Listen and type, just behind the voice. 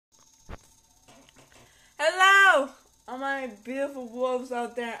my beautiful wolves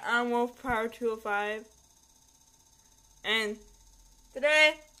out there. I'm Wolf Power 205. And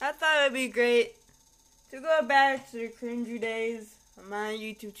today, I thought it would be great to go back to the cringy days on my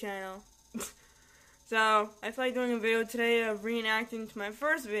YouTube channel. So, I feel like doing a video today of reenacting to my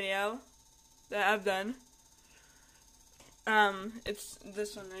first video that I've done. It's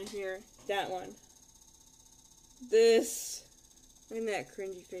this one right here. That one. This. Look at that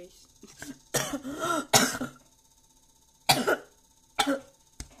cringy face.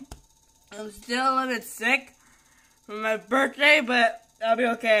 I'm still a little bit sick from my birthday, but I'll be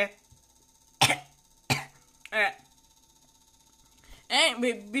okay. Alright. And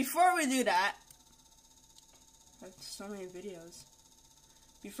before we do that, there's so many videos.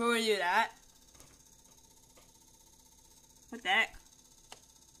 Before we do that, what the heck?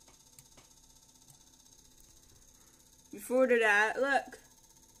 Before we do that, look.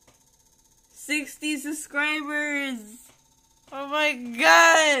 60 subscribers! Oh my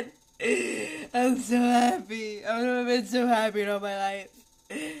god! I'm so happy. I've never been so happy in all my life.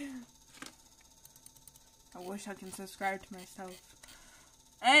 I wish I can subscribe to myself.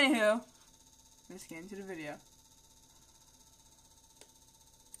 Anywho, let's get into the video.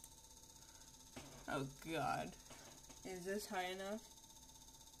 Oh god. Is this high enough?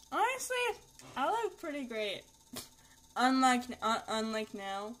 Honestly, I look pretty great. Unlike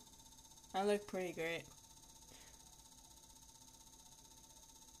now, I look pretty great.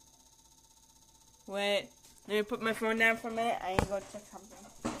 Wait, let me put my phone down for a minute. I need to go check something.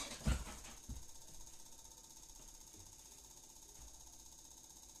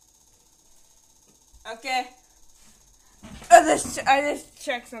 Okay. I just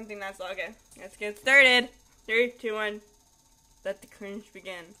checked something, that's all. Okay. Let's get started. 3, 2, 1. Let the cringe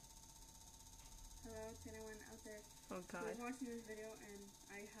begin. Hello to anyone out there oh god. who is watching this video, and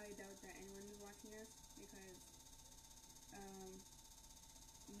I highly doubt that anyone is watching this because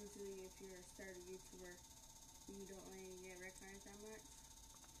usually if you're a starter YouTuber, you don't really get recognized that much.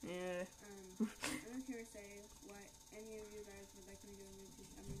 Yeah. I'm just here to say what any of you guys would like me to do on YouTube.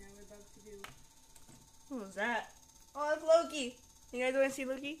 I mean, I would love to do. What was that? Oh, that's Loki. You guys want to see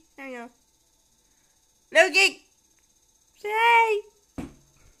Loki? There you go. Loki! Say hey!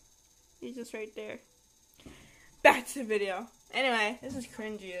 He's just right there. Back to the video. Anyway, this is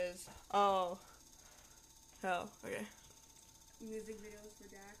cringy as oh hell. Okay. Music videos for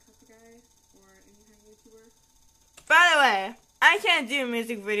Jacksepticeye or any kind of YouTuber. By the way, I can't do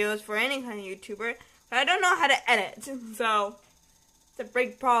music videos for any kind of YouTuber. But I don't know how to edit. So, it's a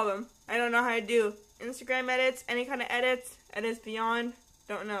big problem. I don't know how to do Instagram edits, any kind of edits beyond,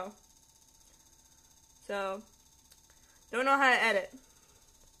 don't know. So, don't know how to edit.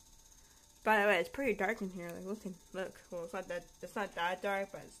 By the way, it's pretty dark in here. Like, look. Well, it's not that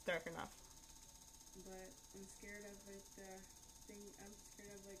dark, but it's dark enough. But I'm scared of I'm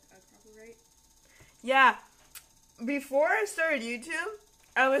scared of a copyright. Yeah. Before I started YouTube,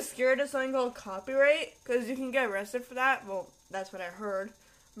 I was scared of something called copyright, because you can get arrested for that. Well, that's what I heard,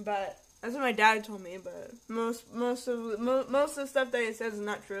 but that's what my dad told me. But most of the stuff that he says is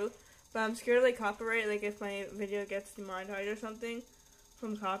not true. But I'm scared of copyright, if my video gets demonetized or something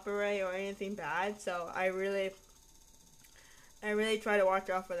from copyright or anything bad. So I really try to watch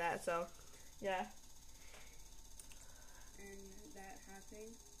out for that. So yeah. And that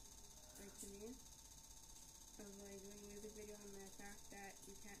happened, to me, of doing a music video, and the fact that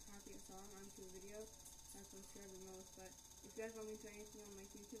you can't copy a song onto a video, that's what I'm scared of the most. But if you guys want me to do anything on my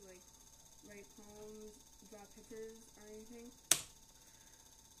YouTube, write poems, draw pictures, or anything.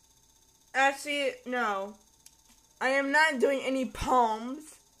 Actually, no. I am not doing any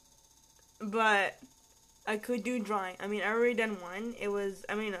poems, but I could do drawing. I mean, I already done one. It was,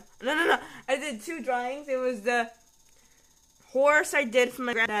 no. I did 2 drawings. It was the horse I did for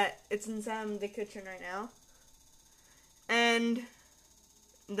my grandma that it's inside the kitchen right now. And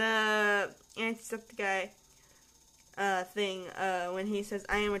the Jacksepticeye thing, when he says,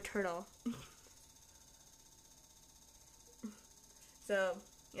 I am a turtle. So,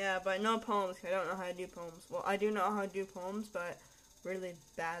 yeah, but no poems. I don't know how to do poems. Well, I do know how to do poems, but really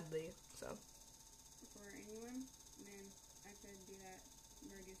badly, so. For anyone, then I could do that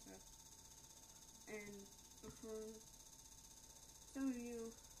nerdy stuff. And for some of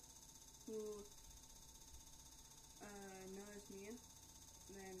you who notice me,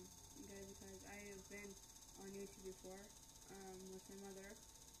 then because I have been on YouTube before, with my mother,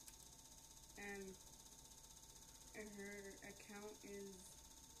 and her account is,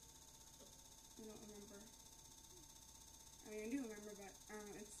 I don't remember. I mean, I do remember, but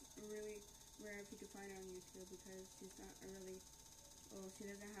it's really rare if you can find her on YouTube because she's not she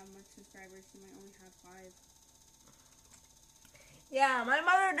doesn't have much subscribers. She might only have 5. Yeah, my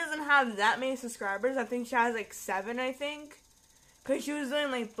mother doesn't have that many subscribers. I think she has like 7, I think. Because she was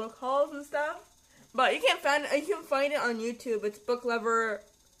doing like book hauls and stuff. But you can find it on YouTube. It's Book Lover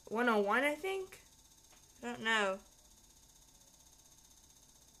 101, I think. I don't know.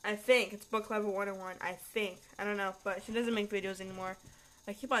 I think it's Book Lover 101. I think. I don't know. But she doesn't make videos anymore.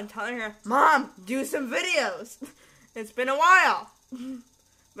 I keep on telling her, Mom, do some videos. It's been a while.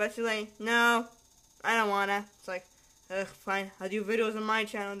 But she's like, no, I don't wanna. It's like, ugh, fine. I'll do videos on my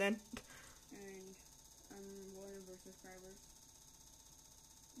channel then. And I'm one of her subscribers.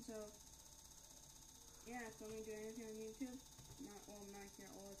 So, yeah, if you want me to do anything on YouTube, I'm not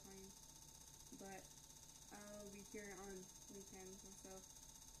here all the time, but I'll be here on weekends and stuff,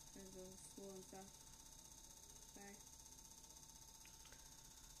 because of school and stuff. Bye.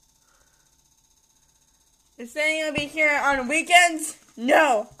 You're saying you'll be here on weekends?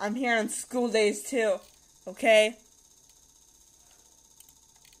 No, I'm here on school days too. Okay?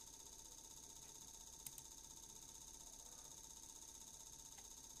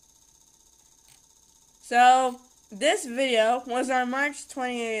 So, this video was on March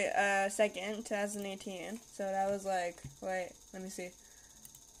 22nd, 2018. So that was like, wait, let me see.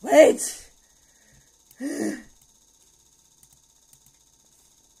 Wait!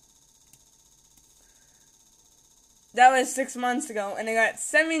 That was 6 months ago, and it got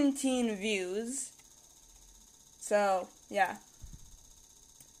 17 views. So, yeah.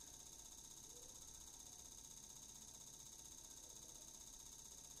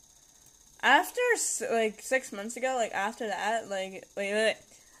 After, like, 6 months ago, like, after that, like, wait.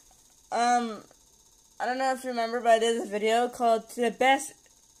 I don't know if you remember, but I did this video called The Best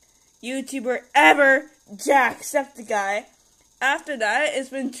YouTuber Ever, Jacksepticeye. After that, it's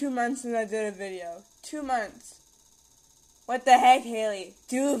been 2 months since I did a video. 2 months. What the heck, Haley?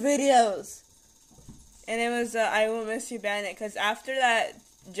 Do videos. And it was I Will Miss You Bandit. Because after that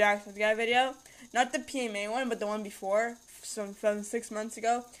Jacksepticeye video, not the PMA one, but the one before, from 6 months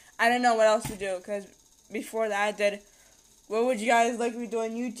ago, I didn't know what else to do. Because before that, I did, what would you guys like me to do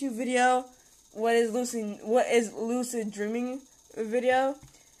on YouTube video? What is lucid dreaming video?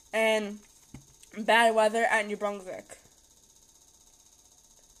 And bad weather at New Brunswick.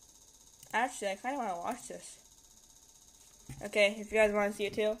 Actually, I kind of want to watch this. Okay, if you guys want to see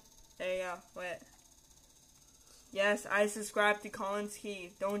it too, there you go. Wait. Yes, I subscribe to Colin's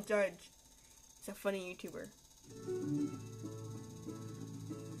Key. Don't judge. He's a funny YouTuber.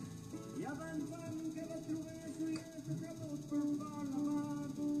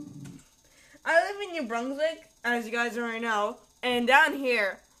 I live in New Brunswick, as you guys already know, and down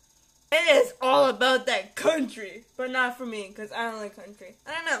here, it is all about that country. But not for me, because I don't like country.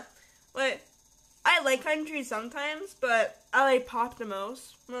 I don't know. But I like country sometimes, but I like pop the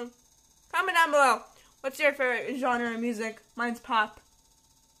most. Well, comment down below. What's your favorite genre of music? Mine's pop.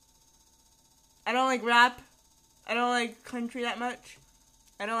 I don't like rap. I don't like country that much.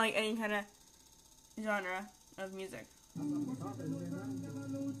 I don't like any kind of genre of music.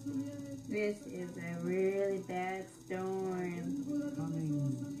 This is a really bad storm.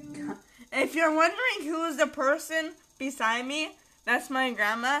 If you're wondering who's the person beside me, that's my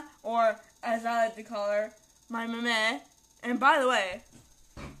grandma, or as I like to call her, my mama. And by the way,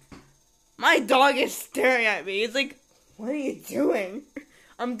 my dog is staring at me. He's like, what are you doing?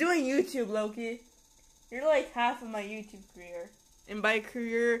 I'm doing YouTube, Loki. You're like half of my YouTube career. And by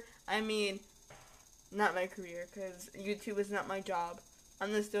career, I mean not my career, because YouTube is not my job.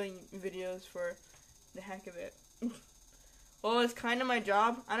 I'm just doing videos for the heck of it. Well, it's kind of my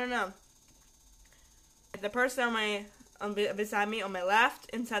job. I don't know. The person beside me on my left,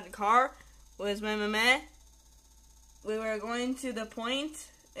 inside the car, was my mama. We were going to the point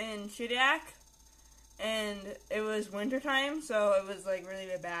in Shediac, and it was wintertime, so it was like really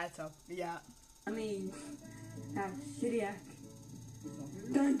bad, so yeah. Shediac.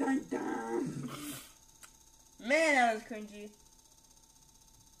 Dun dun dun. Man, that was cringy.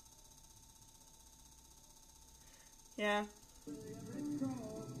 Yeah.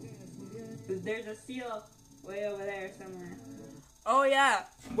 There's a seal way over there somewhere. Oh yeah,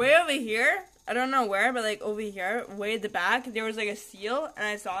 way over here. I don't know where, but like over here, way at the back, there was like a seal, and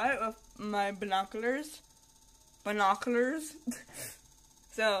I saw it with my binoculars.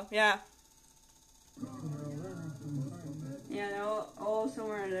 So yeah. Yeah, they're all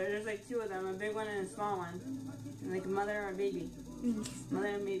somewhere there. There's like 2 of them, a big one and a small one. And like a mother and a baby. Mother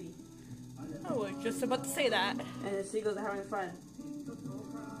and baby. I was just about to say that. And the seagulls are having fun.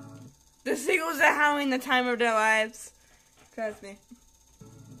 The seagulls are having the time of their lives. Trust me.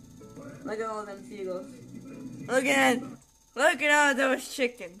 Look at all them seagulls. Look at all those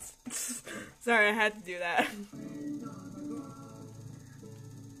chickens. Sorry, I had to do that.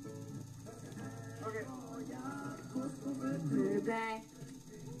 Okay.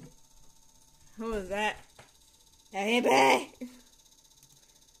 Who was that? Baby!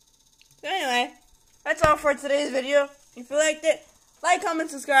 So anyway, that's all for today's video. If you liked it, like, comment,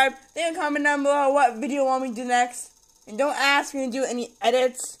 subscribe. Leave a comment down below what video you want me to do next. And don't ask me to do any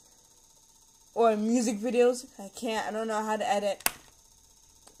edits or music videos. I can't. I don't know how to edit.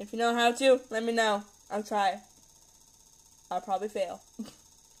 If you know how to, let me know. I'll try. I'll probably fail.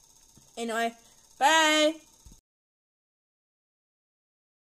 Anyway, bye!